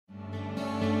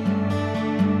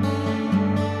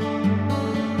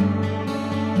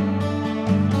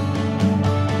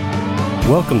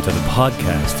Welcome to the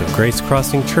podcast of Grace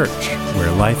Crossing Church, where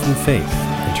life and faith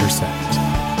intersect.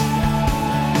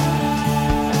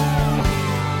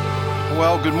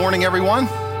 Well, good morning, everyone.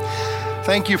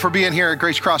 Thank you for being here at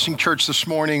Grace Crossing Church this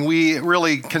morning. We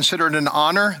really consider it an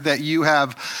honor that you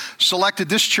have selected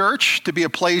this church to be a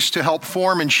place to help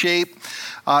form and shape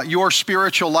your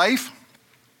spiritual life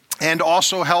and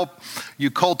also help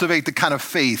you cultivate the kind of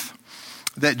faith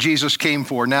that Jesus came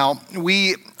for. Now,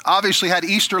 we obviously had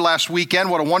Easter last weekend.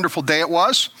 What a wonderful day it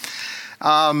was.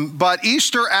 But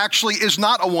Easter actually is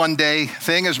not a one-day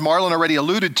thing, as Marlon already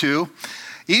alluded to.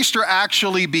 Easter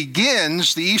actually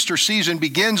begins, the Easter season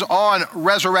begins on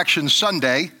Resurrection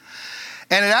Sunday,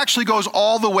 and it actually goes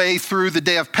all the way through the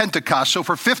day of Pentecost. So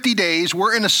for 50 days,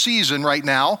 we're in a season right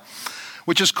now,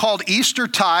 which is called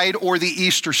Eastertide or the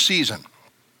Easter season.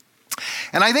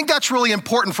 And I think that's really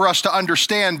important for us to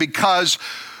understand because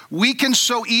we can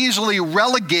so easily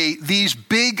relegate these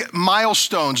big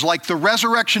milestones like the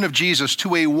resurrection of Jesus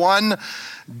to a one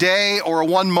day or a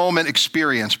one moment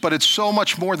experience, but it's so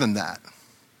much more than that.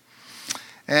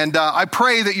 And I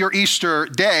pray that your Easter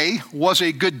day was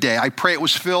a good day. I pray it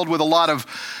was filled with a lot of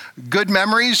good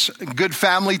memories, good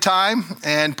family time,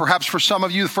 and perhaps for some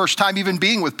of you, the first time even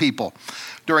being with people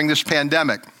during this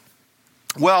pandemic.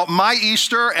 Well, my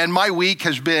Easter and my week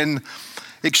has been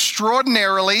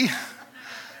extraordinarily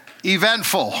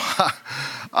eventful.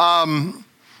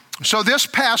 So this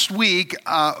past week,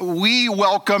 we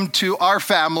welcomed to our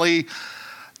family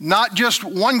not just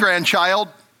one grandchild,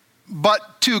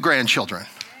 but two grandchildren.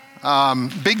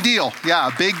 Big deal.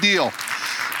 Yeah, big deal.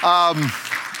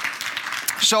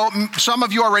 So some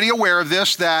of you are already aware of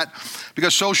this, that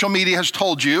because social media has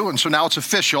told you, and so now it's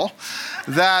official,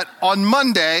 that on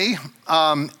Monday,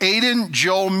 Aiden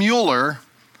Joel Mueller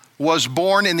was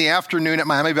born in the afternoon at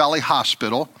Miami Valley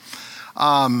Hospital.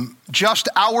 Just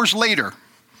hours later,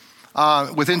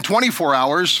 within 24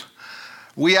 hours,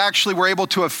 they were able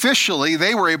to officially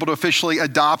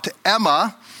adopt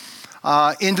Emma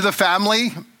into the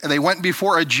family. They went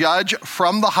before a judge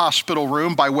from the hospital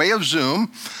room by way of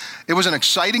Zoom. It was an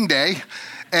exciting day,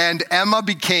 and Emma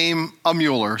became a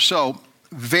Mueller. So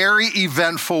very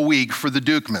eventful week for the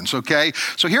Dukemans, okay?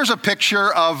 So here's a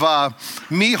picture of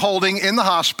me holding in the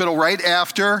hospital right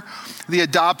after the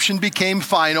adoption became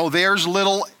final. There's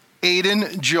little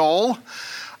Aiden Joel.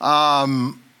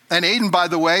 And Aiden, by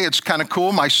the way, it's kind of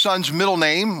cool. My son's middle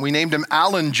name, we named him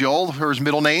Alan Joel, his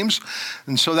middle names.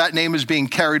 And so that name is being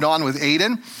carried on with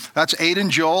Aiden. That's Aiden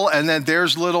Joel. And then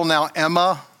there's little now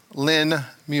Emma Lynn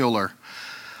Mueller.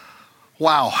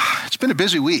 Wow, it's been a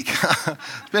busy week.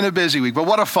 It's been a busy week, but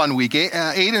what a fun week.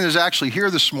 Aiden is actually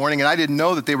here this morning, and I didn't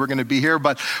know that they were going to be here,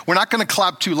 but we're not going to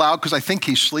clap too loud because I think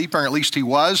he's sleeping, or at least he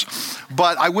was.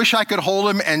 But I wish I could hold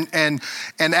him and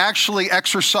actually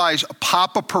exercise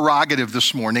Papa prerogative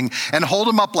this morning and hold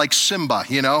him up like Simba,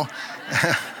 you know?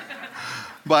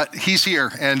 But he's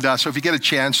here, and so if you get a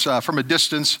chance from a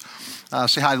distance,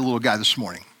 say hi to the little guy this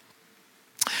morning.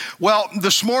 Well,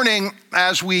 this morning,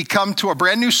 as we come to a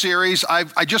brand new series,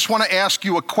 I just want to ask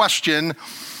you a question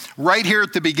right here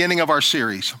at the beginning of our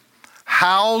series.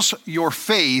 How's your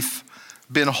faith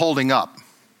been holding up?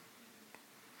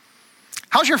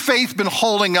 How's your faith been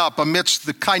holding up amidst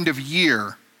the kind of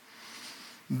year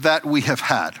that we have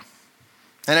had?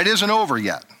 And it isn't over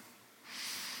yet.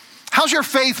 How's your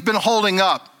faith been holding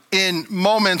up in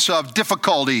moments of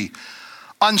difficulty,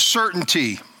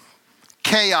 uncertainty,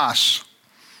 chaos,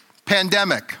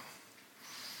 pandemic,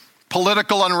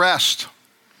 political unrest,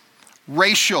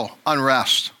 racial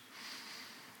unrest?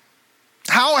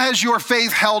 How has your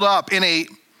faith held up in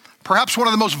perhaps one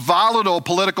of the most volatile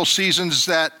political seasons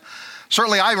that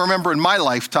certainly I remember in my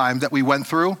lifetime that we went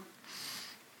through?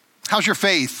 How's your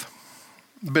faith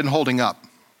been holding up?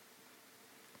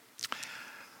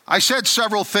 I said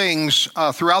several things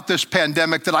throughout this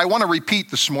pandemic that I want to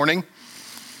repeat this morning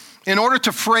in order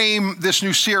to frame this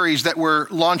new series that we're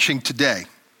launching today.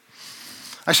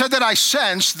 I said that I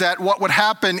sensed that what would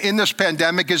happen in this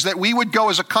pandemic is that we would go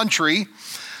as a country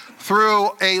through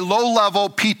a low-level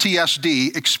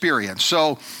PTSD experience.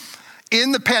 So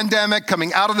in the pandemic,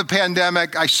 coming out of the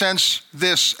pandemic, I sense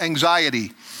this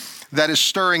anxiety that is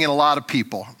stirring in a lot of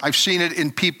people. I've seen it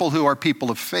in people who are people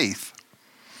of faith.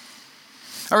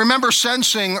 I remember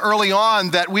sensing early on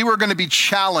that we were going to be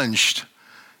challenged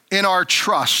in our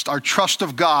trust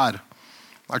of God,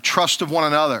 our trust of one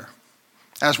another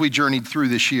as we journeyed through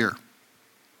this year.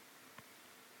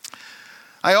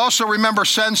 I also remember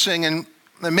sensing and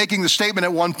making the statement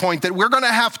at one point that we're going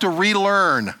to have to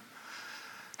relearn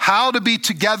how to be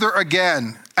together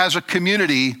again as a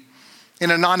community in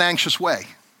a non-anxious way.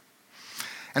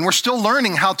 And we're still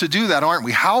learning how to do that, aren't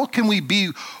we? How can we be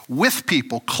with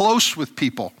people, close with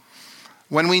people,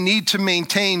 when we need to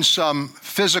maintain some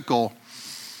physical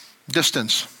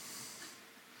distance?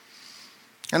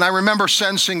 And I remember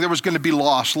sensing there was going to be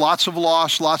loss, lots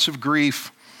of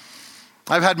grief.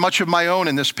 I've had much of my own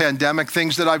in this pandemic,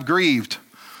 things that I've grieved.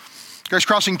 Grace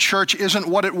Crossing Church isn't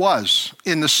what it was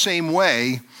in the same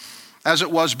way as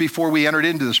it was before we entered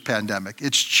into this pandemic.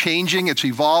 It's changing, it's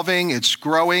evolving, it's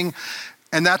growing,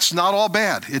 and that's not all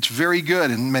bad. It's very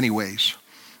good in many ways.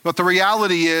 But the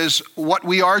reality is what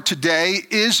we are today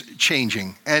is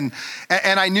changing. And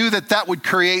I knew that would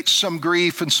create some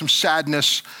grief and some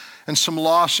sadness and some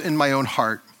loss in my own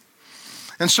heart.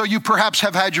 And so you perhaps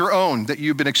have had your own that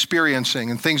you've been experiencing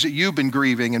and things that you've been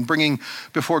grieving and bringing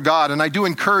before God. And I do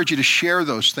encourage you to share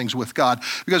those things with God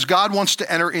because God wants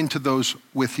to enter into those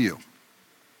with you.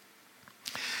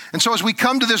 And so as we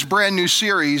come to this brand new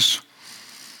series,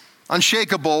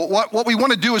 Unshakeable, what we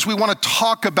want to do is we want to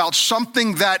talk about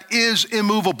something that is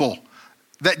immovable,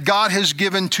 that God has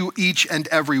given to each and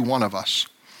every one of us.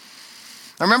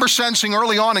 I remember sensing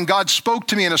early on, and God spoke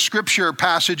to me in a scripture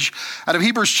passage out of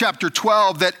Hebrews chapter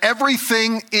 12, that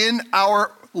everything in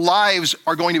our lives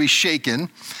are going to be shaken,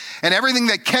 and everything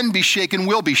that can be shaken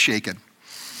will be shaken.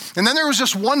 And then there was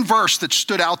this one verse that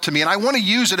stood out to me, and I want to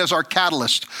use it as our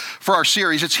catalyst for our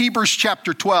series. It's Hebrews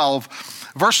chapter 12.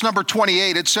 Verse number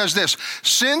 28, it says this: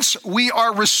 since we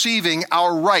are receiving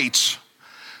our rights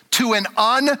to an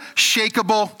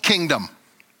unshakable kingdom,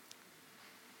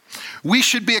 we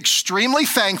should be extremely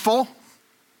thankful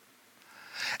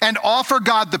and offer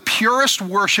God the purest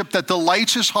worship that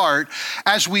delights his heart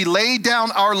as we lay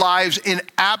down our lives in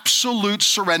absolute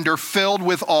surrender, filled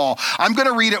with awe. I'm going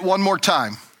to read it one more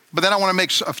time, but then I want to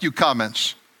make a few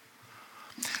comments.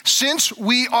 Since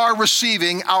we are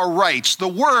receiving our rights, the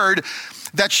word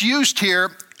that's used here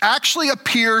actually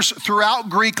appears throughout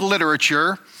Greek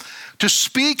literature to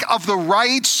speak of the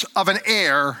rights of an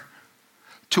heir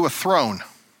to a throne.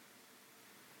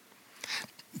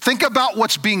 Think about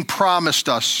what's being promised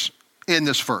us in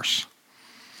this verse.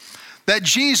 That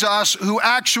Jesus, who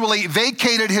actually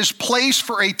vacated his place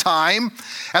for a time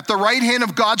at the right hand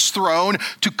of God's throne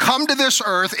to come to this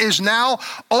earth, is now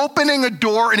opening a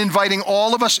door and inviting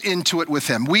all of us into it with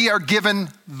him. We are given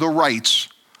the rights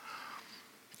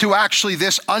to actually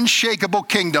this unshakable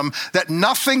kingdom that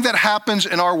nothing that happens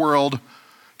in our world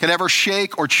can ever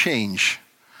shake or change.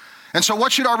 And so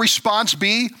what should our response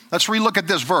be? Let's relook at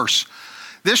this verse.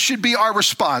 This should be our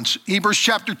response. Hebrews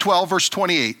chapter 12, verse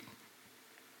 28.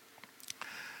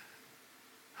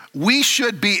 We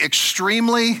should be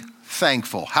extremely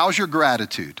thankful. How's your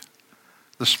gratitude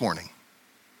this morning?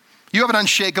 You have an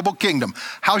unshakable kingdom.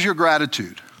 How's your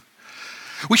gratitude?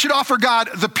 We should offer God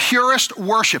the purest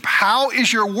worship. How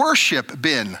is your worship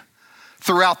been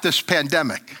throughout this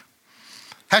pandemic?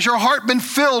 Has your heart been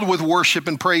filled with worship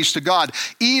and praise to God,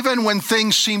 even when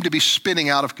things seem to be spinning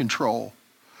out of control?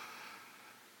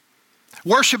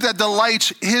 Worship that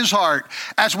delights his heart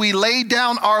as we lay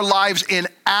down our lives in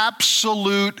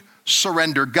absolute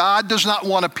surrender. God does not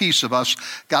want a piece of us.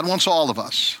 God wants all of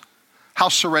us. How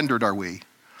surrendered are we?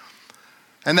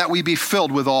 And that we be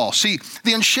filled with awe. See,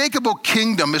 the unshakable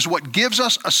kingdom is what gives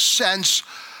us a sense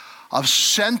of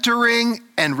centering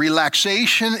and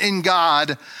relaxation in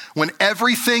God when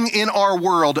everything in our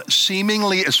world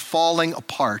seemingly is falling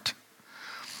apart.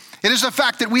 It is the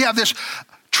fact that we have this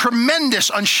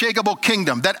tremendous unshakable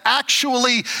kingdom, that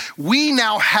actually we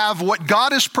now have what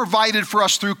God has provided for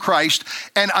us through Christ,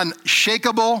 an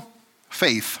unshakable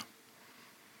faith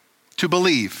to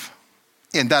believe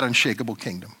in that unshakable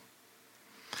kingdom.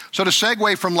 So to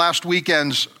segue from last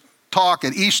weekend's talk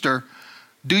at Easter,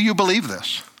 do you believe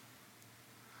this?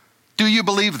 Do you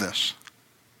believe this?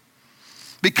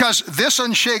 Because this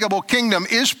unshakable kingdom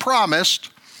is promised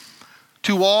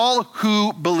to all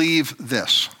who believe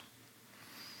this.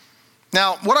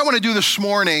 Now, what I want to do this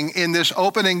morning in this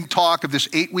opening talk of this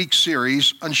 8-week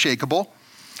series, Unshakeable,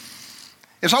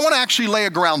 is I want to actually lay a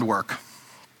groundwork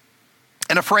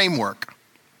and a framework.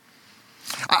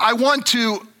 I want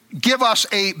to give us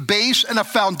a base and a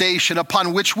foundation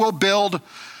upon which we'll build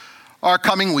our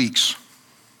coming weeks.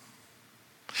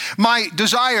 My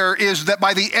desire is that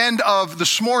by the end of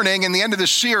this morning and the end of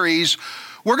this series,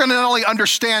 we're going to not only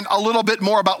understand a little bit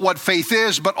more about what faith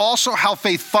is, but also how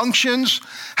faith functions,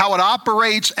 how it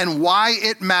operates, and why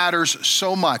it matters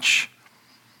so much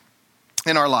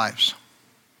in our lives.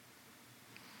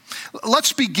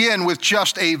 Let's begin with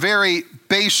just a very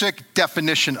basic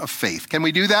definition of faith. Can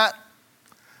we do that?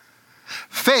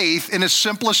 Faith, in its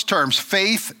simplest terms,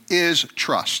 faith is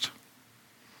trust.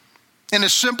 In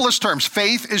its simplest terms,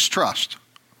 faith is trust.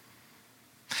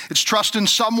 It's trust in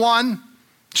someone.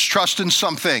 It's trust in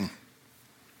something.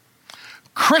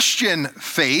 Christian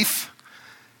faith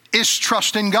is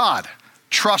trust in God,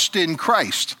 trust in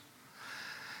Christ.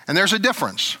 And there's a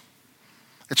difference.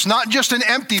 It's not just an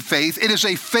empty faith. It is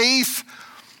a faith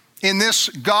in this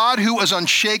God who is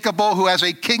unshakable, who has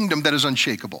a kingdom that is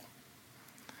unshakable.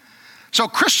 So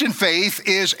Christian faith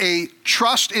is a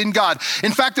trust in God.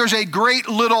 In fact, there's a great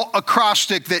little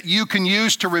acrostic that you can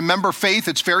use to remember faith.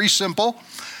 It's very simple.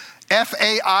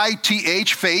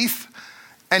 F-A-I-T-H, faith.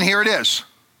 And here it is.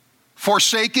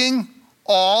 Forsaking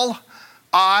all,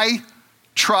 I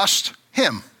trust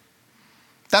him.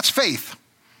 That's faith.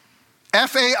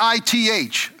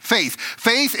 F-A-I-T-H, faith.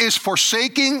 Faith is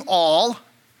forsaking all,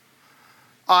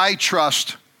 I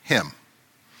trust him.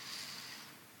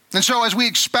 And so as we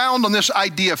expound on this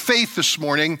idea of faith this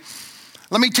morning,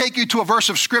 let me take you to a verse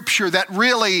of scripture that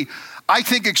really, I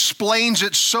think, explains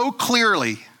it so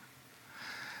clearly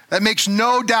that makes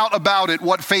no doubt about it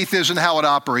what faith is and how it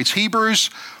operates. Hebrews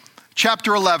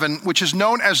chapter 11, which is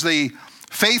known as the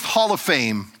Faith Hall of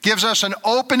Fame, gives us an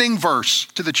opening verse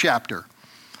to the chapter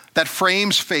that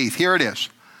frames faith. Here it is.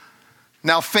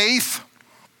 Now faith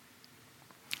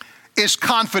is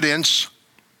confidence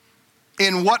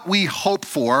in what we hope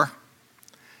for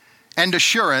and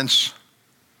assurance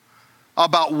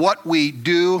about what we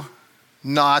do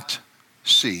not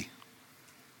see.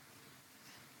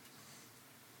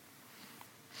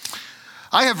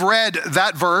 I have read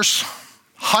that verse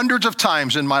hundreds of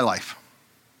times in my life.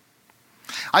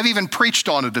 I've even preached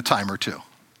on it a time or two.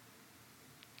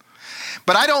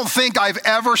 But I don't think I've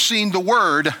ever seen the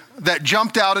word that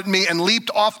jumped out at me and leaped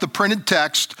off the printed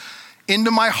text into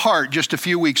my heart just a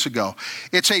few weeks ago.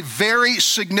 It's a very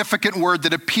significant word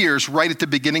that appears right at the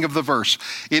beginning of the verse.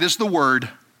 It is the word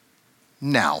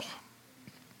now.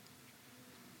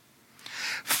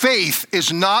 Faith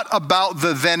is not about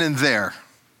the then and there.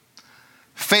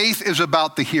 Faith is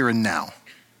about the here and now.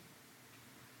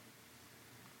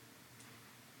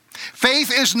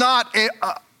 Faith is not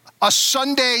a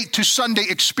Sunday to Sunday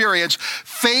experience.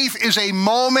 Faith is a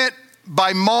moment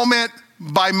by moment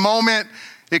by moment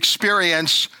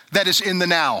experience that is in the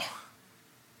now.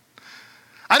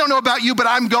 I don't know about you, but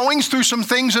I'm going through some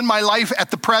things in my life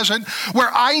at the present where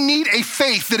I need a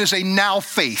faith that is a now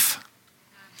faith.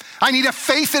 I need a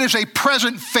faith that is a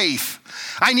present faith.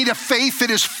 I need a faith that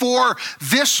is for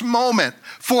this moment,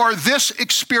 for this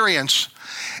experience.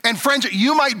 And friends,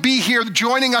 you might be here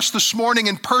joining us this morning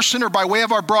in person or by way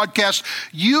of our broadcast.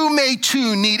 You may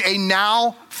too need a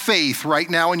now faith right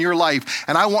now in your life.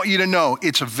 And I want you to know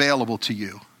it's available to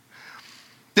you.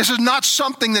 This is not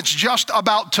something that's just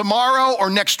about tomorrow or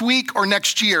next week or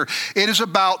next year. It is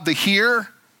about the here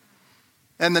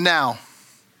and the now.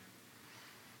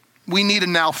 We need a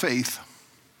now faith.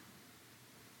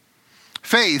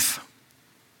 Faith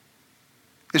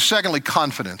is secondly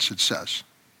confidence, it says.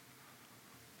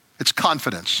 It's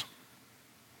confidence.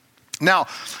 Now,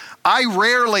 I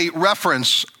rarely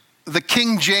reference the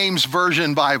King James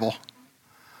Version Bible,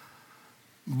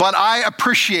 but I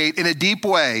appreciate in a deep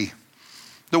way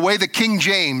the way the King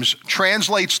James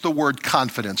translates the word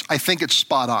confidence. I think it's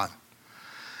spot on.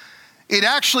 It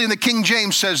actually in the King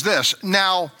James says this: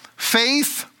 now,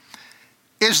 faith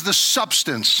is the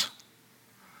substance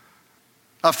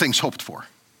of things hoped for.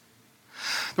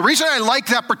 The reason I like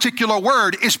that particular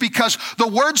word is because the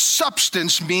word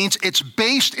substance means it's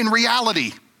based in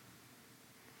reality.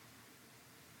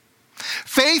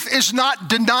 Faith is not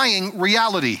denying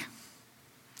reality.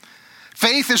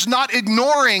 Faith is not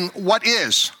ignoring what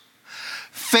is.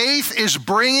 Faith is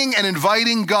bringing and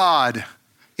inviting God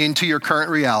into your current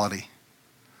reality.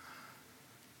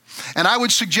 And I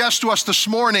would suggest to us this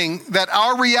morning that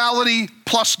our reality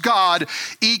plus God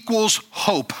equals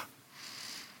hope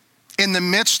in the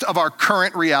midst of our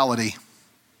current reality.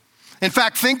 In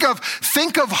fact, think of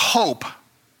hope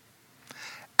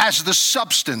as the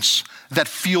substance that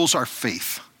fuels our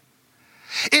faith.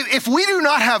 If we do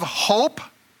not have hope,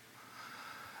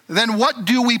 then what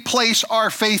do we place our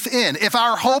faith in? If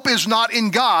our hope is not in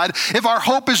God, if our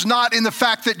hope is not in the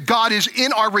fact that God is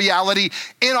in our reality,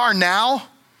 in our now,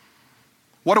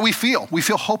 what do we feel? We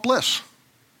feel hopeless.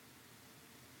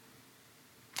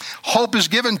 Hope is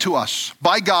given to us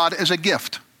by God as a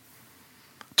gift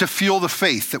to fuel the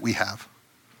faith that we have.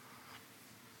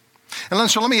 And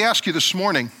so let me ask you this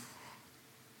morning,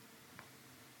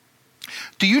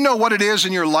 do you know what it is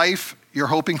in your life you're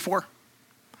hoping for?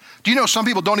 Do you know some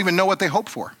people don't even know what they hope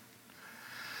for?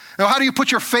 Now, how do you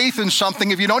put your faith in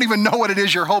something if you don't even know what it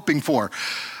is you're hoping for?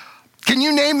 Can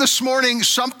you name this morning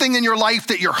something in your life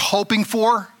that you're hoping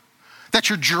for, that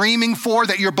you're dreaming for,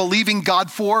 that you're believing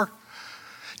God for?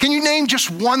 Can you name just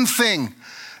one thing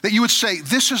that you would say,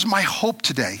 this is my hope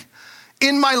today?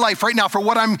 In my life right now, for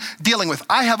what I'm dealing with,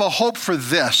 I have a hope for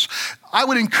this. I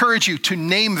would encourage you to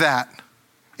name that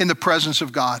in the presence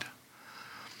of God.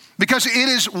 Because it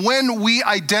is when we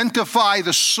identify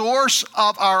the source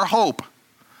of our hope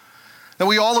that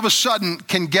we all of a sudden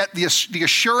can get the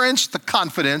assurance, the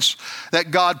confidence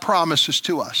that God promises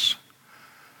to us.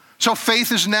 So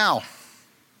faith is now.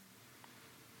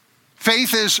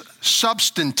 Faith is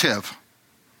substantive.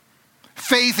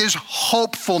 Faith is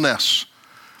hopefulness.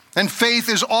 And faith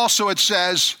is also, it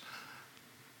says,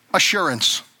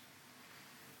 assurance.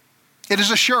 It is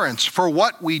assurance for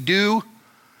what we do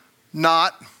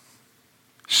not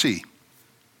see.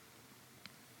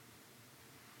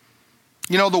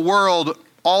 You know, the world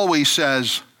always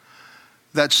says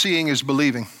that seeing is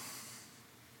believing.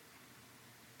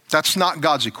 That's not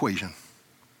God's equation.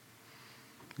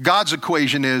 God's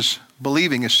equation is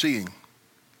believing is seeing.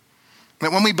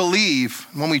 That when we believe,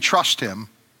 when we trust him,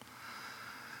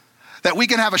 that we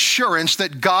can have assurance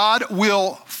that God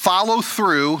will follow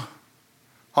through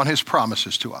on his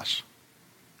promises to us.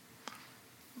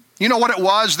 You know what it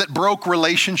was that broke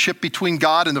relationship between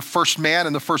God and the first man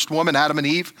and the first woman, Adam and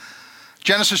Eve?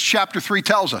 Genesis chapter 3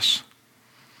 tells us.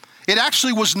 It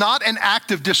actually was not an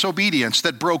act of disobedience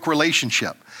that broke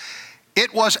relationship.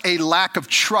 It was a lack of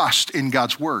trust in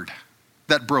God's word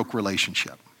that broke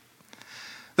relationship.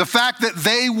 The fact that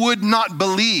they would not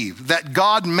believe that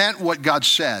God meant what God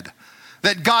said,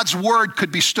 that God's word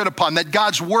could be stood upon, that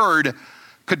God's word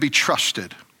could be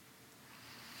trusted.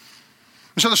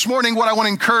 And so this morning, what I want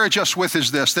to encourage us with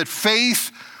is this, that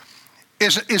faith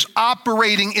is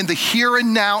operating in the here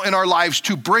and now in our lives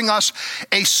to bring us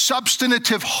a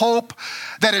substantive hope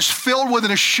that is filled with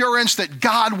an assurance that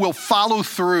God will follow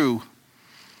through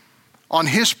on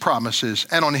his promises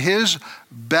and on his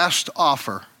best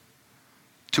offer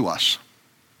to us,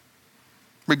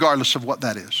 regardless of what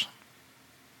that is.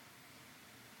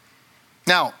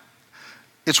 Now,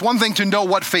 it's one thing to know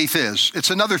what faith is. It's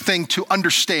another thing to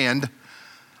understand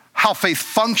how faith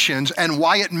functions and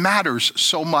why it matters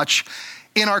so much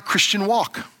in our Christian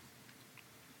walk.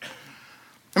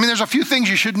 I mean, there's a few things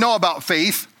you should know about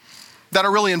faith that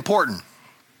are really important.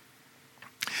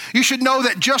 You should know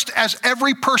that just as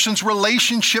every person's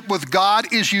relationship with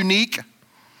God is unique,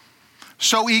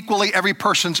 so equally every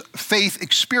person's faith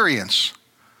experience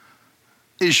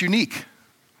is unique.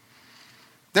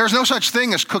 There's no such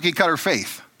thing as cookie cutter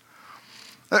faith.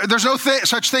 There's no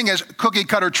such thing as cookie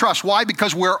cutter trust. Why?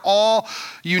 Because we're all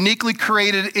uniquely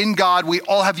created in God. We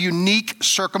all have unique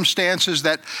circumstances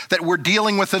that we're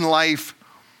dealing with in life.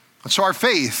 And so our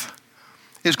faith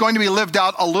is going to be lived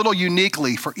out a little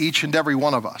uniquely for each and every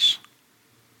one of us.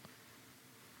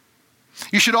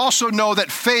 You should also know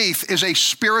that faith is a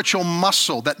spiritual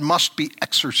muscle that must be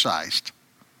exercised.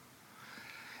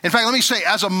 In fact, let me say,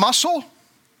 as a muscle,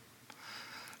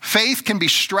 faith can be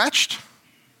stretched.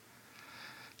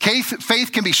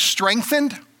 Faith can be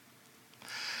strengthened.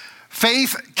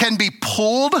 Faith can be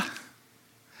pulled.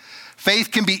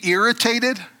 Faith can be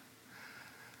irritated.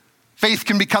 Faith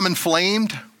can become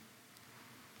inflamed.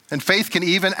 And faith can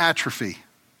even atrophy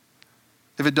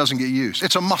if it doesn't get used.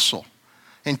 It's a muscle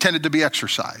intended to be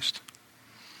exercised.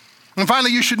 And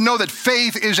finally, you should know that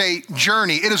faith is a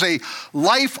journey. It is a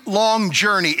lifelong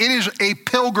journey. It is a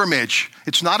pilgrimage.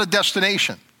 It's not a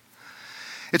destination.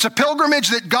 It's a pilgrimage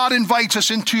that God invites us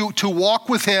into to walk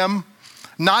with him,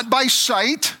 not by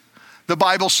sight, the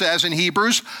Bible says in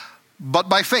Hebrews, but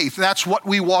by faith. That's what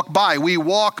we walk by. We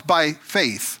walk by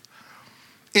faith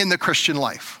in the Christian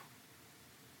life.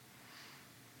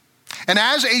 And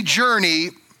as a journey,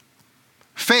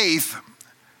 faith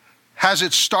has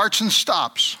its starts and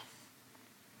stops.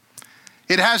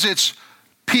 It has its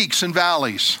peaks and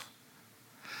valleys.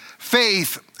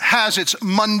 Faith has its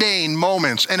mundane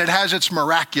moments and it has its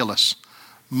miraculous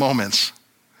moments.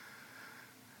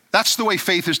 That's the way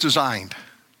faith is designed.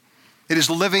 It is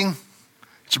living,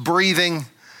 it's breathing,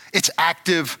 it's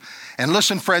active. And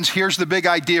listen, friends, here's the big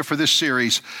idea for this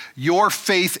series. Your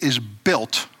faith is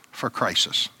built for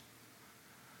crisis.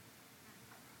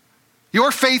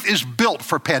 Your faith is built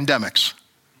for pandemics.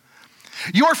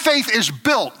 Your faith is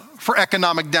built for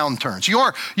economic downturns.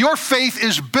 Your faith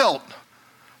is built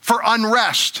for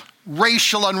unrest,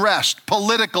 racial unrest,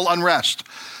 political unrest.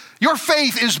 Your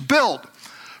faith is built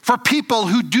for people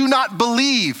who do not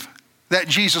believe that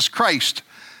Jesus Christ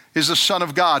is the Son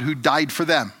of God who died for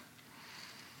them.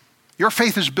 Your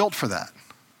faith is built for that.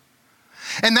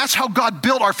 And that's how God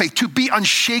built our faith, to be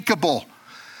unshakable.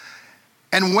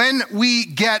 And when we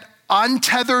get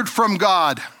untethered from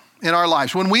God in our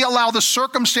lives, when we allow the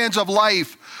circumstance of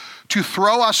life to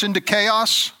throw us into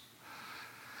chaos.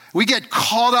 We get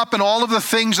caught up in all of the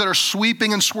things that are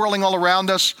sweeping and swirling all around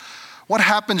us. What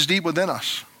happens deep within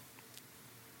us?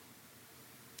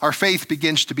 Our faith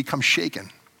begins to become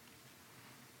shaken.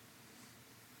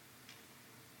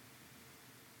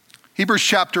 Hebrews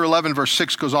chapter 11, verse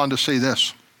 6 goes on to say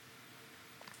this.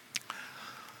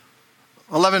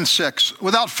 11:6,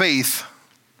 without faith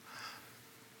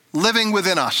living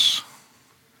within us,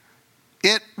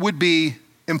 it would be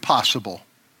impossible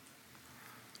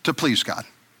to please God.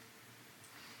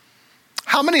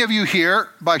 How many of you here,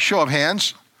 by show of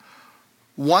hands,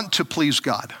 want to please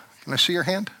God? Can I see your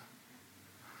hand?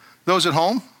 Those at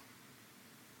home?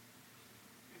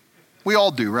 We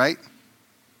all do, right?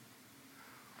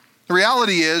 The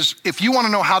reality is, if you want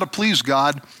to know how to please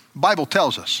God, the Bible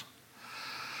tells us.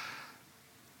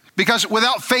 Because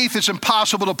without faith, it's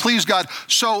impossible to please God.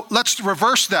 So let's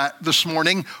reverse that this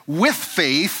morning. With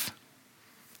faith,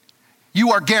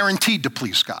 you are guaranteed to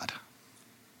please God.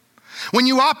 When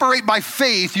you operate by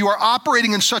faith, you are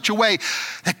operating in such a way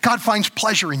that God finds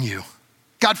pleasure in you.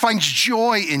 God finds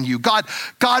joy in you. God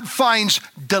finds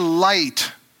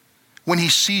delight when he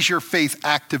sees your faith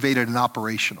activated and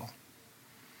operational.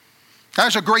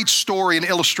 There's a great story and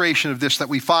illustration of this that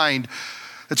we find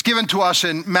that's given to us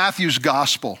in Matthew's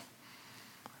gospel.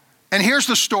 And here's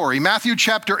the story, Matthew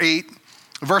chapter 8,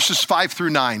 verses 5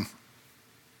 through 9.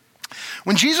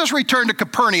 When Jesus returned to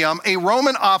Capernaum, a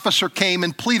Roman officer came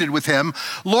and pleaded with him,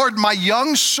 "Lord, my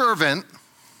young servant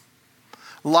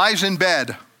lies in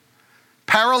bed,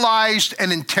 paralyzed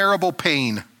and in terrible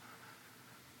pain."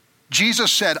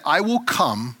 Jesus said, "I will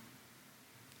come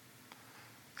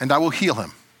and I will heal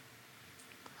him."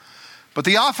 But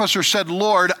the officer said,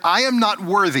 "Lord, I am not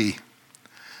worthy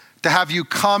to have you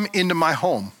come into my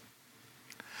home."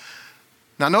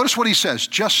 Now notice what he says,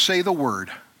 just say the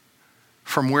word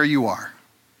from where you are,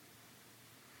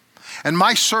 and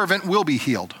my servant will be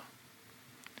healed.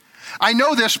 I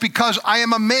know this because I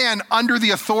am a man under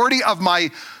the authority of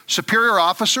my superior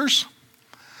officers,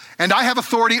 and I have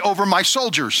authority over my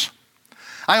soldiers.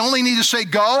 I only need to say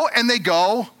go, and they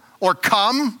go, or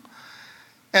come,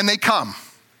 and they come.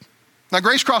 Now,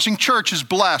 Grace Crossing Church is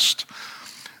blessed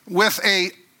with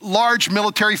a large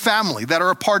military family that are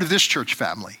a part of this church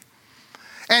family.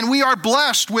 And we are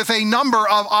blessed with a number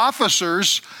of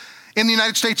officers in the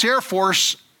United States Air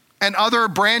Force and other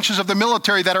branches of the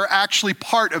military that are actually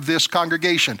part of this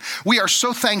congregation. We are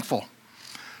so thankful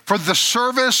for the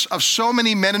service of so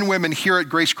many men and women here at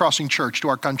Grace Crossing Church to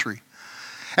our country.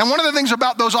 And one of the things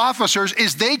about those officers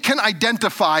is they can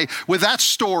identify with that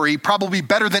story probably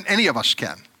better than any of us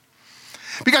can.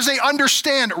 Because they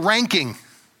understand ranking.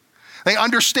 They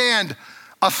understand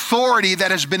authority that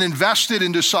has been invested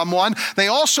into someone. They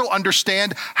also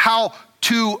understand how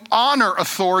to honor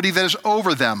authority that is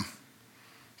over them.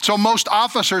 So most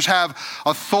officers have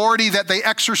authority that they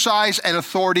exercise and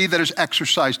authority that is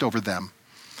exercised over them.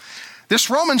 This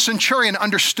Roman centurion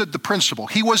understood the principle.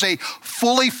 He was a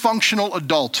fully functional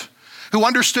adult who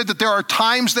understood that there are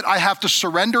times that I have to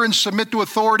surrender and submit to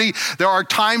authority. There are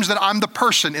times that I'm the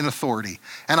person in authority,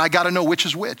 and I got to know which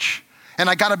is which, and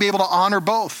I got to be able to honor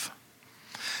both.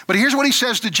 But here's what he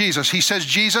says to Jesus. He says,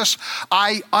 "Jesus,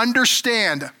 I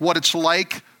understand what it's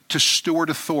like to steward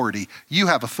authority. You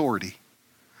have authority.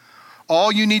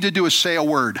 All you need to do is say a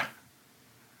word,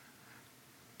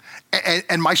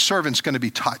 and my servant's going to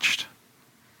be touched."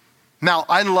 Now,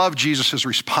 I love Jesus'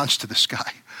 response to this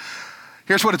guy.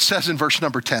 Here's what it says in verse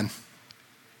number 10.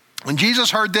 When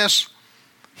Jesus heard this,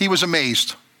 he was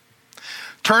amazed.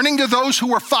 Turning to those who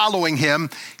were following him,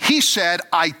 he said,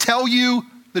 "I tell you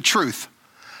the truth.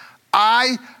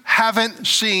 I haven't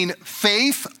seen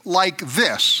faith like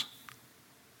this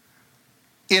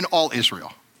in all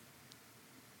Israel."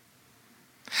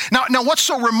 Now, what's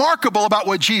so remarkable about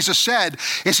what Jesus said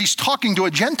is he's talking to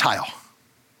a Gentile.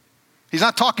 He's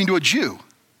not talking to a Jew.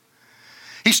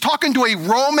 He's talking to a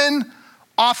Roman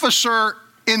officer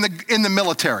in the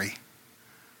military.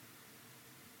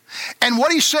 And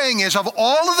what he's saying is, of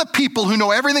all of the people who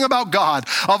know everything about God,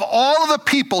 of all of the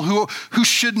people who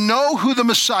should know who the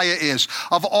Messiah is,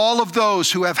 of all of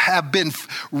those who have been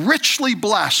richly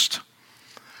blessed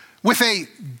with a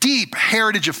deep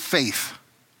heritage of faith,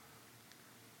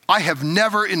 I have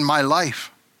never in my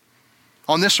life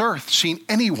on this earth seen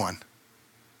anyone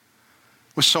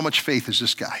with so much faith as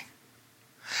this guy.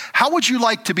 How would you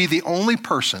like to be the only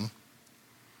person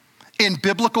in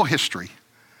biblical history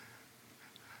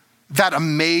that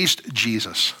amazed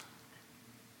Jesus?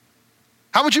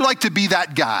 How would you like to be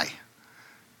that guy?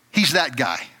 He's that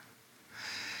guy.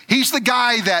 He's the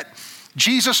guy that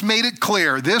Jesus made it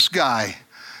clear, this guy,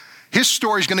 His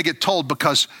story is going to get told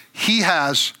because he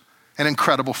has an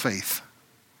incredible faith.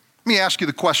 Let me ask you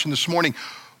the question this morning.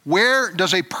 Where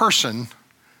does a person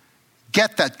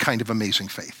get that kind of amazing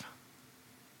faith?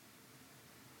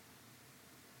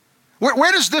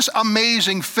 Where does this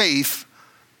amazing faith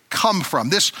come from?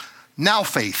 This now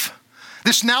faith.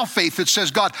 This now faith that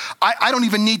says, God, I don't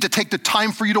even need to take the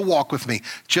time for you to walk with me.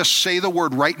 Just say the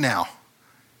word right now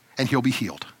and he'll be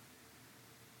healed.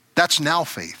 That's now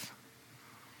faith.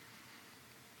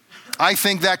 I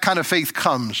think that kind of faith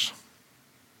comes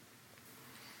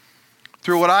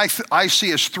through what I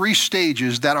see as three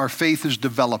stages that our faith is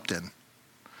developed in.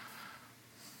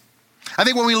 I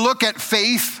think when we look at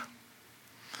faith,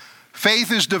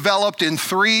 faith is developed in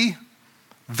three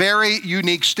very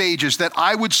unique stages that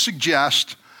I would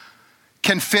suggest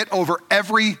can fit over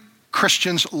every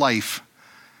Christian's life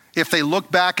if they look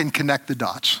back and connect the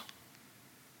dots.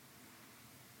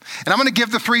 And I'm going to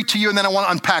give the three to you, and then I want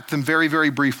to unpack them very, very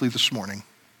briefly this morning.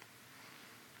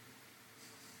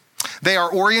 They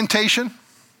are orientation,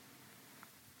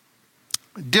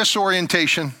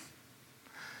 disorientation,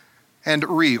 and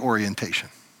reorientation.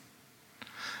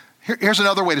 Here's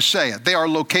another way to say it. They are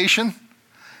location,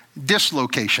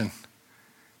 dislocation,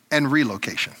 and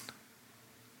relocation.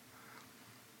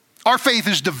 Our faith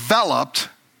is developed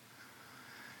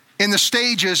in the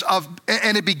stages of,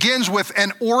 and it begins with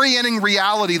an orienting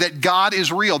reality that God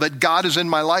is real, that God is in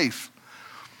my life,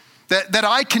 that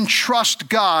I can trust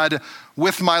God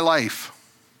with my life.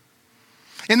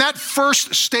 In that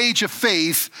first stage of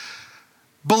faith,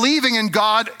 believing in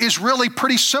God is really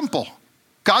pretty simple.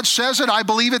 God says it, I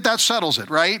believe it, that settles it,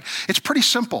 right? It's pretty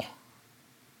simple.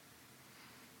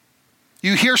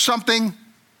 You hear something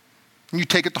and you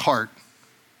take it to heart.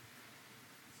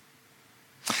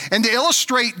 And to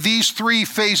illustrate these three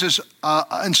phases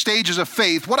and stages of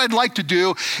faith, what I'd like to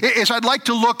do is I'd like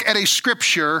to look at a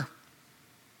scripture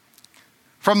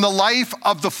from the life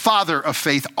of the father of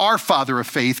faith, our father of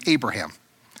faith, Abraham,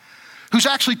 who's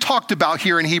actually talked about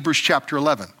here in Hebrews chapter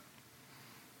 11.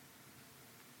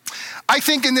 I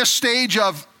think in this stage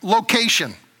of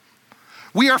location,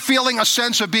 we are feeling a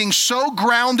sense of being so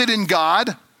grounded in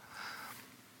God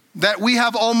that we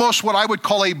have almost what I would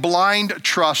call a blind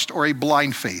trust or a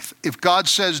blind faith. If God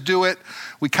says do it,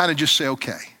 we kind of just say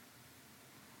okay.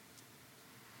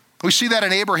 We see that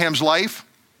in Abraham's life.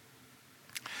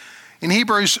 In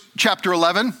Hebrews chapter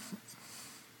 11,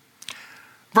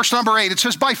 verse number 8, it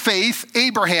says, by faith,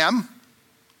 Abraham,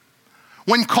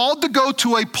 when called to go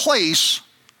to a place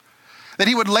that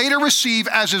he would later receive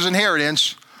as his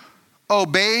inheritance,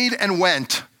 obeyed and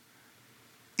went,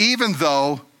 even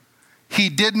though he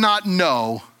did not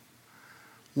know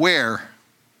where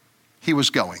he was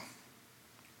going.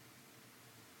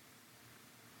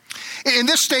 In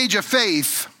this stage of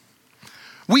faith,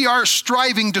 we are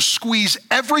striving to squeeze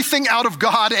everything out of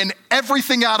God and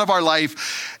everything out of our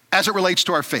life as it relates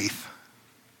to our faith.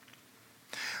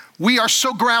 We are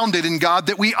so grounded in God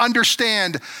that we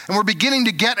understand and we're beginning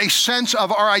to get a sense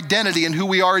of our identity and who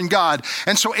we are in God.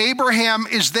 And so Abraham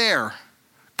is there.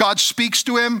 God speaks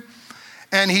to him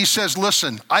and he says,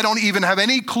 listen, I don't even have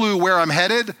any clue where I'm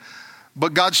headed,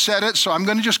 but God said it, so I'm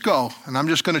going to just go and I'm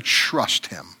just going to trust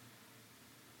him.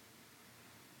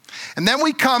 And then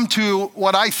we come to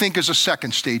what I think is a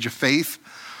second stage of faith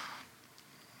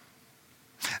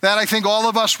that I think all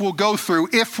of us will go through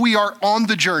if we are on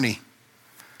the journey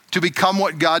to become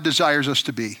what God desires us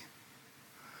to be.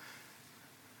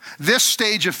 This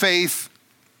stage of faith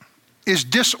is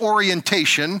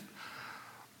disorientation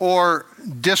or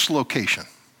dislocation.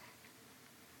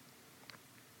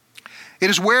 It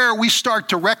is where we start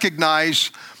to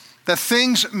recognize that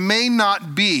things may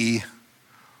not be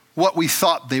what we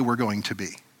thought they were going to be.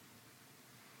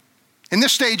 In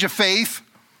this stage of faith,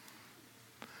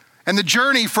 and the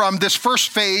journey from this first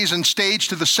phase and stage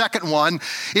to the second one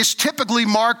is typically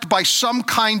marked by some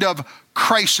kind of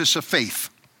crisis of faith.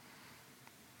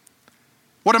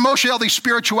 What emotionality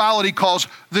spirituality calls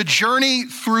the journey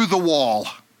through the wall.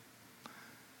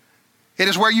 It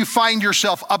is where you find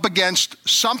yourself up against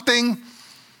something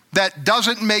that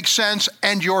doesn't make sense,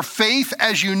 and your faith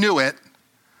as you knew it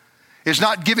is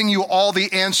not giving you all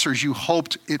the answers you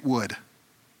hoped it would.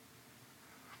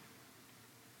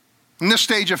 In this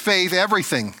stage of faith,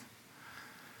 everything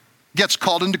gets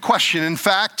called into question. In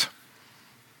fact,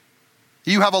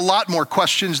 you have a lot more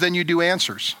questions than you do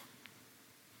answers.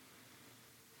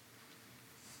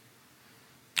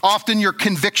 Often your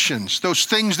convictions, those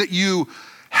things that you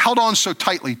held on so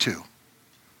tightly to,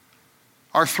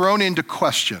 are thrown into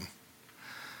question.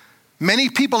 Many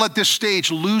people at this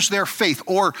stage lose their faith,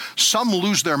 or some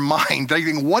lose their mind. They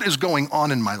think, what is going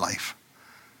on in my life?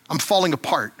 I'm falling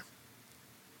apart.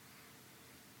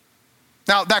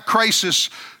 Now, that crisis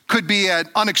could be an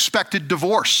unexpected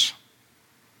divorce.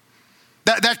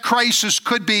 That crisis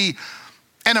could be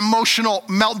an emotional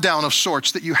meltdown of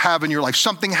sorts that you have in your life.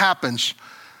 Something happens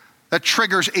that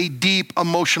triggers a deep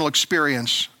emotional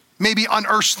experience. Maybe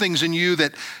unearths things in you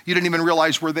that you didn't even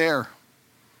realize were there.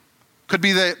 Could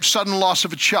be the sudden loss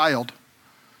of a child.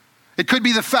 It could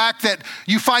be the fact that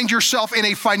you find yourself in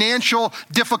a financial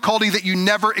difficulty that you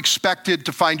never expected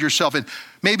to find yourself in.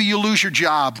 Maybe you lose your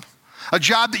job, a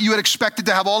job that you had expected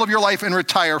to have all of your life and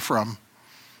retire from.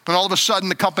 And all of a sudden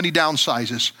the company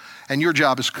downsizes and your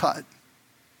job is cut.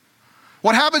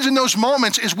 What happens in those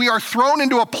moments is we are thrown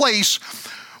into a place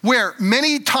where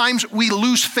many times we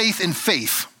lose faith in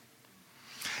faith.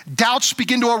 Doubts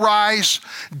begin to arise,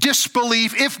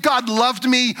 disbelief. If God loved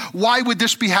me, why would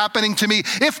this be happening to me?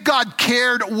 If God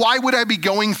cared, why would I be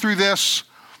going through this?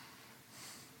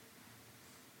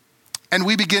 And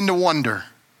we begin to wonder.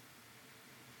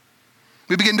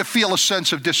 We begin to feel a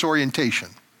sense of disorientation.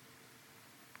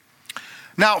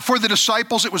 Now, for the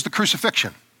disciples, it was the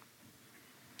crucifixion.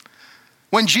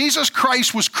 When Jesus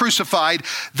Christ was crucified,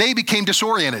 they became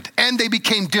disoriented and they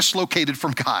became dislocated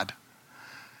from God.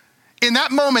 In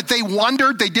that moment, they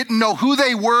wondered, they didn't know who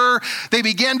they were. They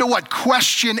began to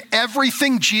question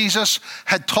everything Jesus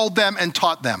had told them and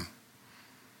taught them.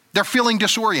 They're feeling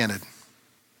disoriented.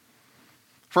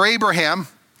 For Abraham,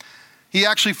 he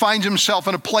actually finds himself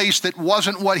in a place that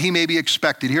wasn't what he maybe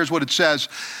expected. Here's what it says,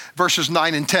 verses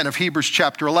 9 and 10 of Hebrews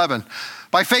chapter 11.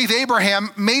 By faith, Abraham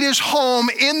made his home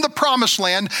in the promised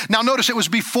land. Now notice, it was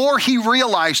before he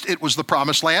realized it was the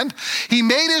promised land. He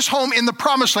made his home in the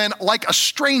promised land like a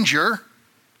stranger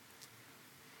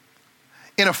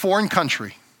in a foreign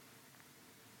country.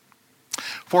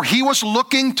 For he was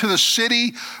looking to the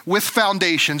city with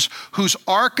foundations, whose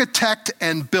architect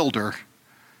and builder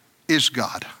is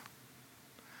God.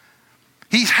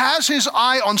 He has his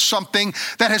eye on something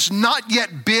that has not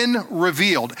yet been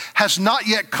revealed, has not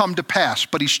yet come to pass,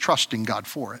 but he's trusting God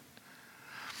for it.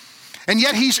 And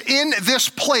yet he's in this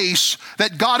place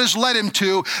that God has led him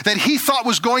to, that he thought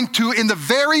was going to, in the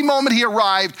very moment he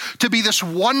arrived, to be this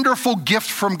wonderful gift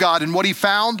from God. And what he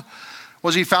found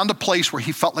was he found a place where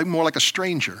he felt more like a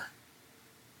stranger.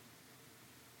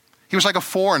 He was like a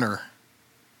foreigner.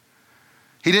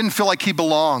 He didn't feel like he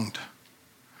belonged.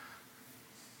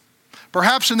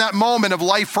 Perhaps in that moment of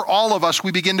life for all of us,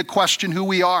 we begin to question who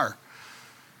we are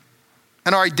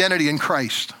and our identity in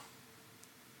Christ.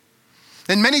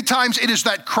 And many times it is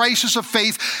that crisis of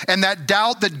faith and that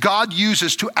doubt that God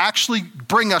uses to actually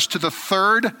bring us to the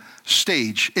third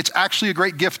stage. It's actually a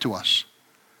great gift to us.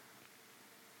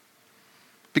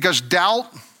 Because doubt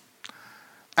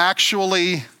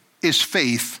actually is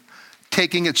faith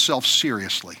taking itself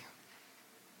seriously.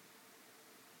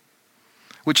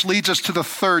 Which leads us to the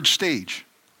third stage,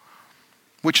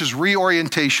 which is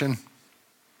reorientation,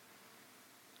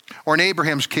 or in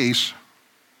Abraham's case,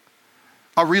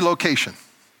 a relocation.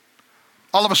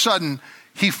 All of a sudden,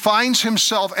 he finds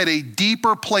himself at a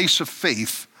deeper place of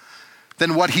faith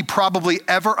than what he probably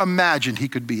ever imagined he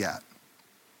could be at.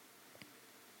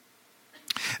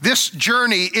 This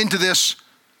journey into this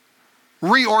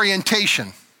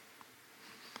reorientation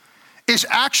is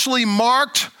actually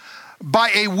marked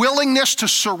by a willingness to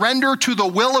surrender to the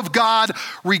will of God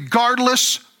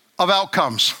regardless of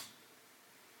outcomes,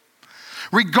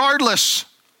 regardless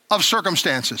of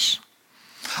circumstances.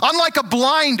 Unlike a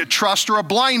blind trust or a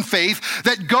blind faith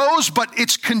that goes but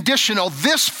it's conditional,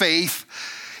 this faith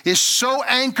is so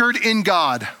anchored in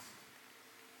God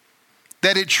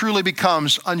that it truly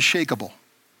becomes unshakable.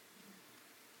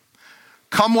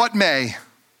 Come what may,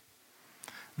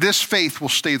 this faith will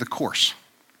stay the course.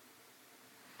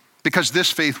 Because this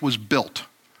faith was built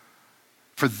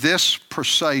for this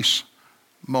precise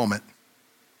moment.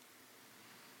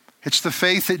 It's the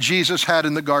faith that Jesus had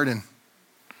in the garden.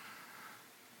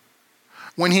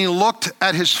 When he looked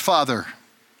at his Father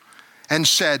and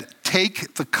said,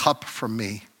 "Take the cup from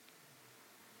me,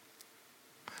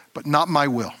 but not my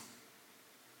will."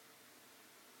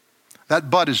 That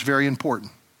but is very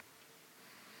important.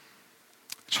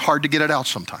 It's hard to get it out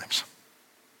sometimes,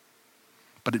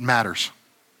 but it matters.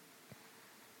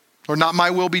 Or not my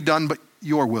will be done, but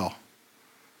your will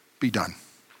be done.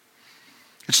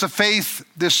 It's the faith,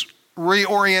 this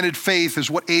reoriented faith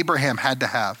is what Abraham had to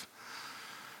have.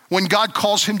 When God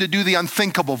calls him to do the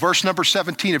unthinkable, verse number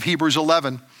 17 of Hebrews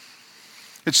 11,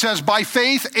 it says, by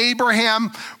faith,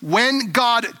 Abraham, when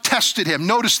God tested him,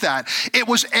 notice that, it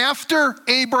was after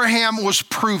Abraham was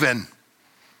proven.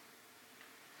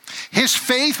 His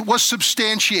faith was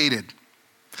substantiated.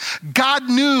 God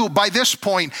knew by this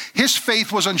point his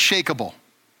faith was unshakable.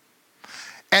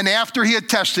 And after he had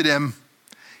tested him,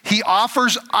 he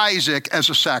offers Isaac as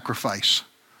a sacrifice.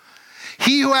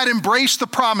 He who had embraced the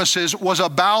promises was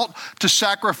about to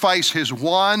sacrifice his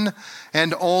one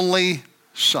and only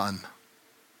son.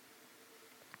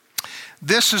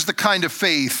 This is the kind of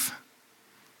faith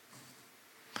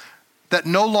that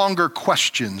no longer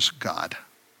questions God.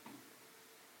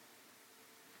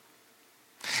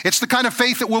 It's the kind of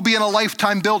faith that will be in a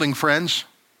lifetime building, friends.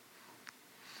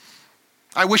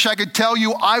 I wish I could tell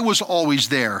you I was always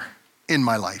there in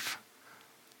my life.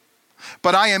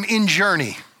 But I am in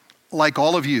journey, like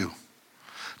all of you,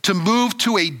 to move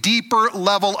to a deeper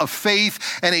level of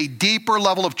faith and a deeper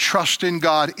level of trust in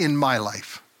God in my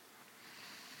life.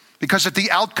 Because at the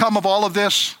outcome of all of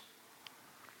this,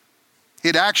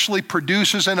 it actually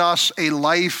produces in us a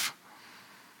life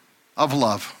of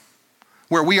love,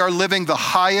 where we are living the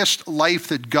highest life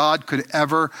that God could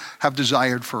ever have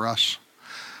desired for us.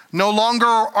 No longer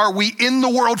are we in the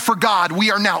world for God, we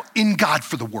are now in God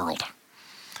for the world.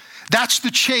 That's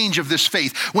the change of this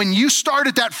faith. When you start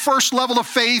at that first level of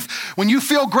faith, when you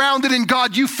feel grounded in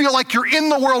God, you feel like you're in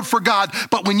the world for God.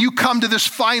 But when you come to this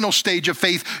final stage of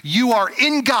faith, you are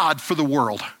in God for the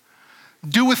world.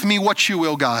 Do with me what you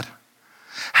will, God.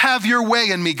 Have your way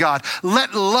in me, God.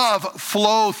 Let love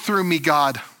flow through me,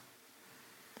 God,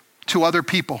 to other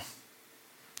people,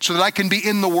 so that I can be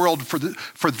in the world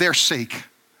for their sake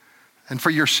and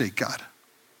for your sake, God.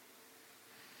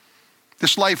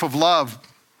 This life of love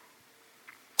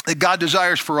that God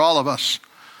desires for all of us,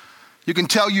 you can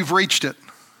tell you've reached it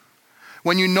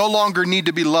when you no longer need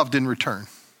to be loved in return.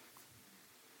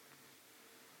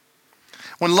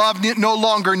 When love no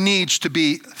longer needs to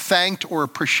be thanked or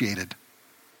appreciated.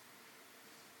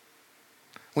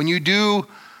 When you do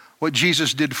what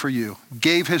Jesus did for you,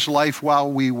 gave his life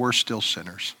while we were still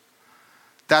sinners.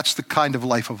 That's the kind of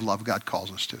life of love God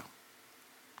calls us to.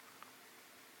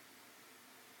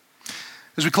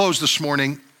 As we close this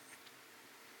morning,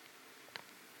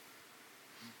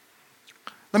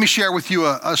 let me share with you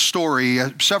a story.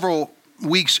 Several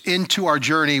weeks into our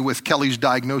journey with Kelly's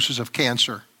diagnosis of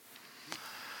cancer,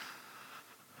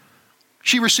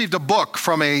 she received a book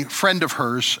from a friend of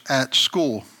hers at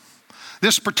school.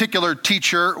 This particular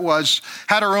teacher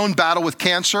had her own battle with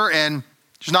cancer, and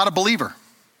she's not a believer.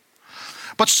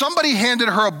 But somebody handed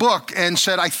her a book and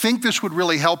said, I think this would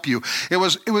really help you. It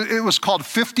was called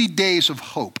 50 Days of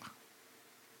Hope.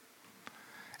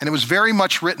 And it was very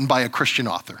much written by a Christian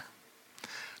author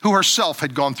who herself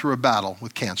had gone through a battle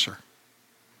with cancer.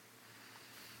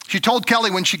 She told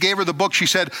Kelly when she gave her the book, she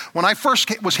said, when I first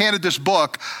was handed this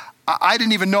book, I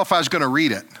didn't even know if I was going to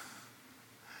read it.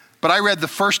 But I read the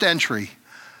first entry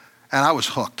and I was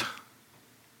hooked.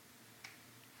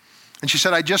 And she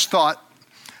said, I just thought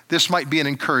this might be an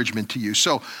encouragement to you.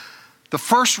 So the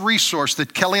first resource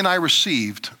that Kelly and I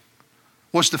received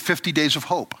was the 50 Days of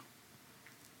Hope.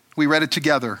 We read it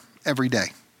together every day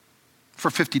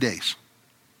for 50 days.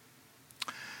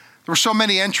 There were so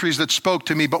many entries that spoke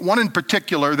to me, but one in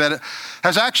particular that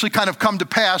has actually kind of come to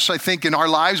pass, I think, in our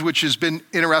lives, which has been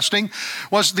interesting,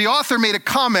 was the author made a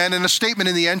comment and a statement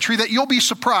in the entry that you'll be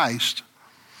surprised.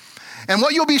 And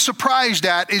what you'll be surprised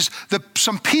at is that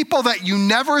some people that you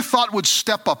never thought would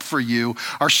step up for you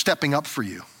are stepping up for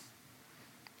you.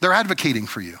 They're advocating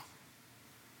for you.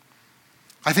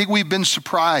 I think we've been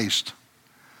surprised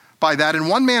by that. And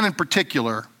one man in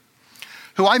particular,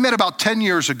 who I met about 10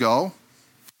 years ago,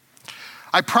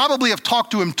 I probably have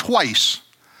talked to him twice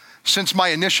since my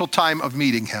initial time of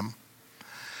meeting him.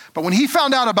 But when he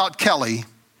found out about Kelly,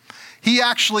 he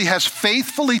actually has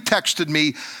faithfully texted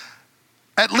me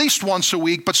at least once a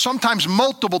week, but sometimes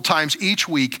multiple times each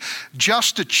week,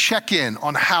 just to check in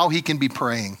on how he can be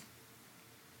praying.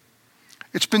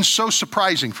 It's been so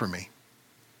surprising for me.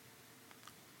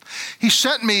 He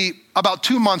sent me about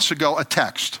 2 months ago a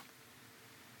text.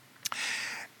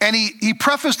 And he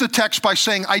prefaced the text by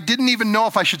saying, I didn't even know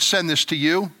if I should send this to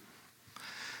you.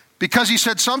 Because he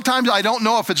said, sometimes I don't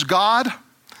know if it's God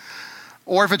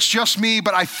or if it's just me,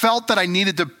 but I felt that I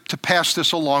needed to pass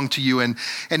this along to you. And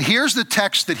here's the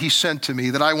text that he sent to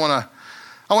me that I want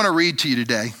to read to you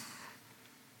today.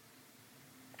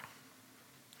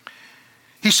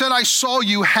 He said, I saw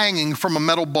you hanging from a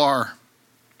metal bar.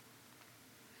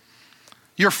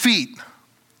 Your feet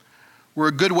were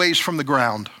a good ways from the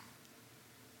ground.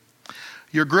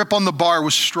 Your grip on the bar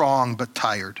was strong but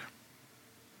tired.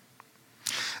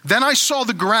 Then I saw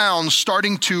the ground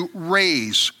starting to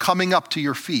raise, coming up to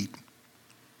your feet.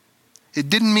 It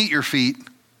didn't meet your feet,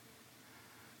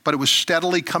 but it was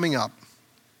steadily coming up.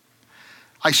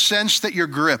 I sensed that your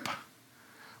grip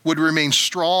would remain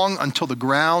strong until the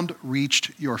ground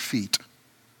reached your feet,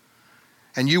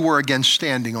 and you were again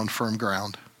standing on firm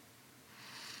ground.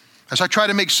 as I try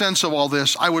to make sense of all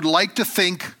this, I would like to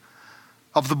think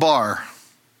of the bar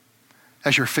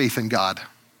as your faith in God.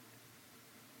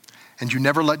 And you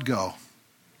never let go,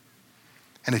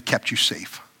 and it kept you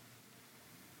safe.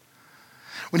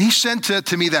 When he sent it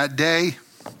to me that day,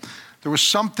 there was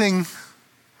something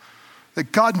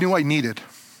that God knew I needed.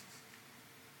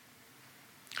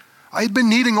 I had been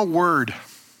needing a word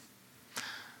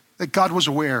that God was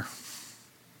aware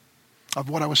of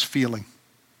what I was feeling.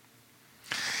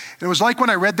 And it was like when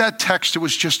I read that text, it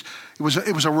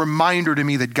was a reminder to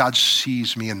me that God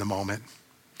sees me in the moment.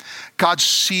 God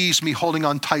sees me holding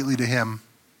on tightly to him,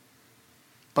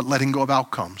 but letting go of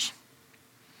outcomes.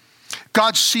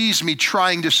 God sees me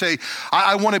trying to say,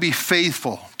 I want to be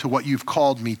faithful to what you've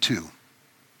called me to.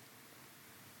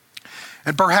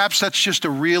 And perhaps that's just a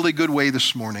really good way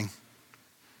this morning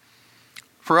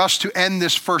for us to end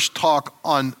this first talk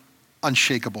on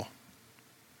Unshakeable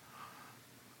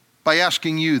by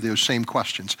asking you those same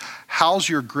questions. How's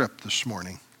your grip this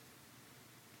morning?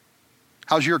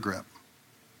 How's your grip?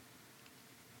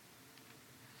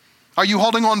 Are you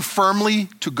holding on firmly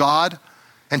to God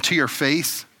and to your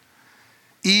faith,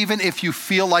 even if you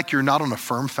feel like you're not on a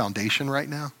firm foundation right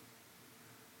now?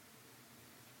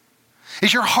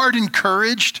 Is your heart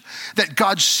encouraged that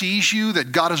God sees you,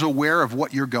 that God is aware of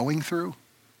what you're going through?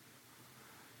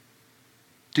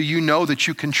 Do you know that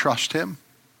you can trust him?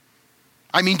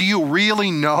 I mean, do you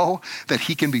really know that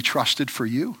he can be trusted for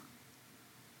you?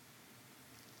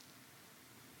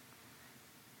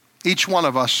 Each one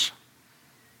of us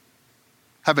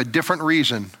have a different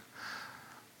reason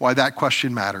why that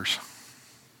question matters.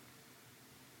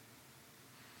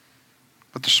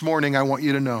 But this morning, I want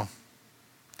you to know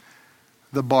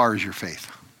the bar is your faith.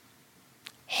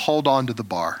 Hold on to the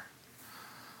bar.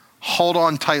 Hold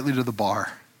on tightly to the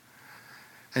bar.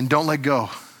 And don't let go.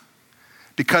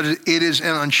 Because it is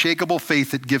an unshakable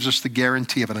faith that gives us the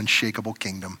guarantee of an unshakable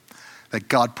kingdom that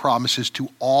God promises to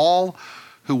all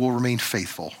who will remain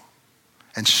faithful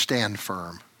and stand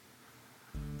firm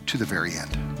to the very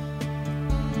end.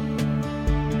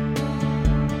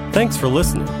 Thanks for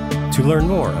listening. To learn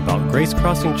more about Grace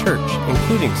Crossing Church,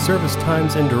 including service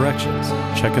times and directions,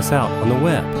 check us out on the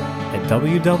web at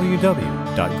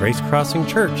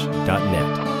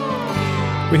www.gracecrossingchurch.net.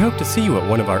 We hope to see you at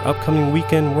one of our upcoming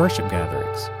weekend worship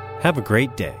gatherings. Have a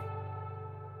great day.